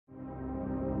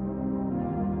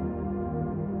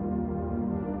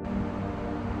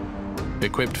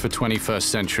Equipped for 21st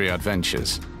century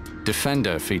adventures,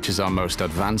 Defender features our most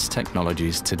advanced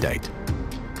technologies to date,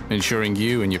 ensuring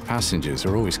you and your passengers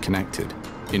are always connected,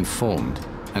 informed,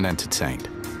 and entertained.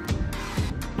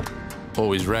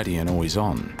 Always ready and always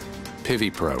on,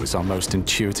 Pivi Pro is our most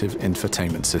intuitive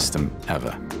infotainment system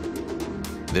ever.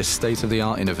 This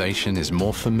state-of-the-art innovation is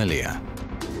more familiar,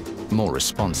 more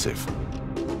responsive,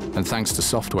 and thanks to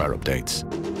software updates,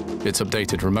 it's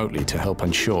updated remotely to help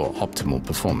ensure optimal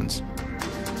performance.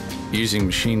 Using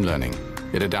machine learning,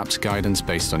 it adapts guidance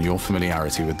based on your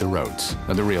familiarity with the roads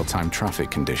and the real-time traffic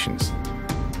conditions.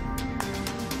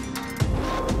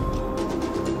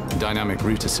 Dynamic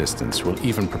route assistance will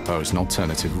even propose an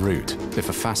alternative route if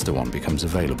a faster one becomes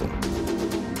available.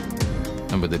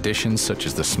 And with additions such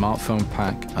as the smartphone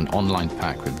pack and online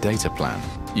pack with data plan,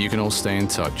 you can all stay in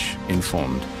touch,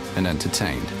 informed, and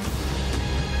entertained,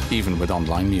 even with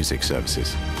online music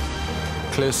services.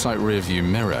 ClearSight Rearview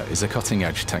Mirror is a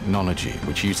cutting-edge technology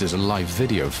which uses a live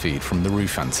video feed from the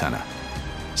roof antenna.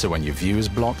 So when your view is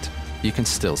blocked, you can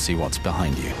still see what's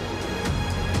behind you.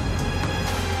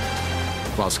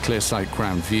 Whilst ClearSight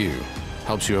Ground View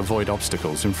helps you avoid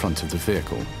obstacles in front of the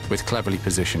vehicle with cleverly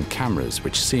positioned cameras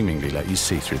which seemingly let you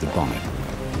see through the bonnet.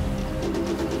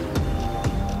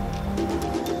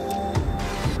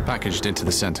 Packaged into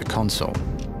the center console,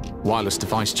 wireless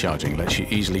device charging lets you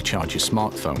easily charge your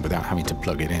smartphone without having to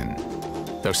plug it in,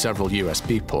 though several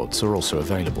USB ports are also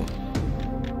available.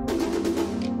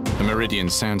 The Meridian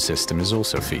sound system is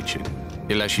also featured.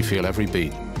 It lets you feel every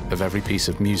beat of every piece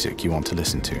of music you want to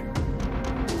listen to.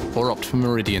 Or opt for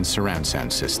Meridian surround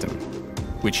sound system,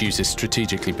 which uses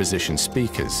strategically positioned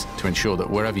speakers to ensure that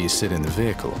wherever you sit in the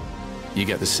vehicle, you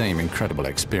get the same incredible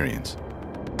experience.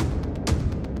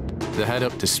 The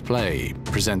head-up display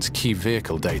presents key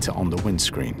vehicle data on the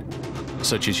windscreen,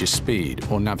 such as your speed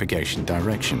or navigation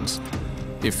directions.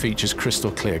 It features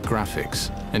crystal clear graphics,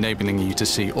 enabling you to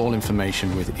see all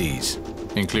information with ease,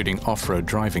 including off-road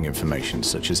driving information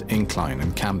such as incline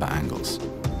and camber angles.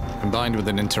 Combined with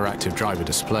an interactive driver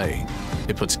display,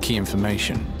 it puts key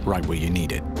information right where you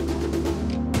need it.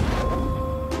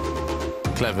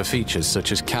 Clever features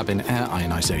such as cabin air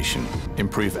ionization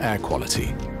improve air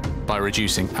quality by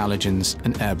reducing allergens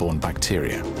and airborne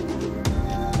bacteria.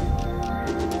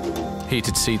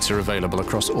 Heated seats are available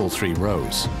across all 3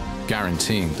 rows,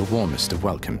 guaranteeing the warmest of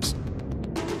welcomes.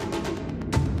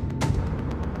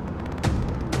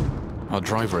 Our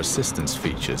driver assistance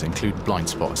features include blind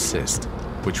spot assist,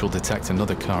 which will detect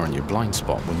another car in your blind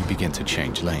spot when you begin to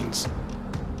change lanes.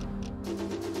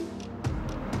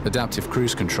 Adaptive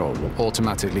cruise control will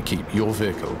automatically keep your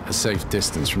vehicle a safe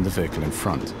distance from the vehicle in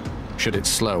front, should it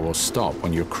slow or stop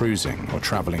when you're cruising or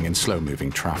traveling in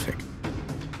slow-moving traffic.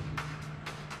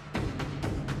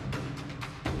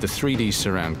 The 3D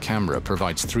surround camera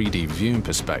provides 3D viewing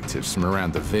perspectives from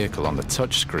around the vehicle on the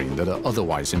touchscreen that are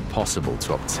otherwise impossible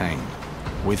to obtain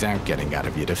without getting out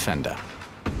of your Defender.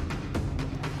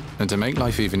 And to make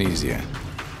life even easier,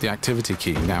 the activity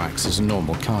key now acts as a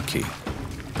normal car key,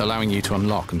 allowing you to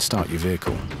unlock and start your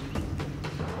vehicle.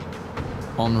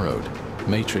 On-road,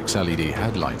 matrix LED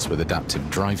headlights with adaptive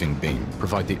driving beam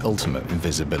provide the ultimate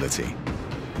invisibility,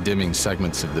 dimming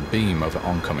segments of the beam over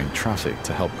oncoming traffic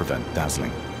to help prevent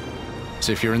dazzling.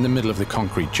 So if you're in the middle of the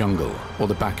concrete jungle or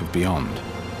the back of beyond,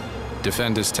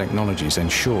 Defender's technologies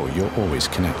ensure you're always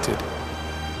connected.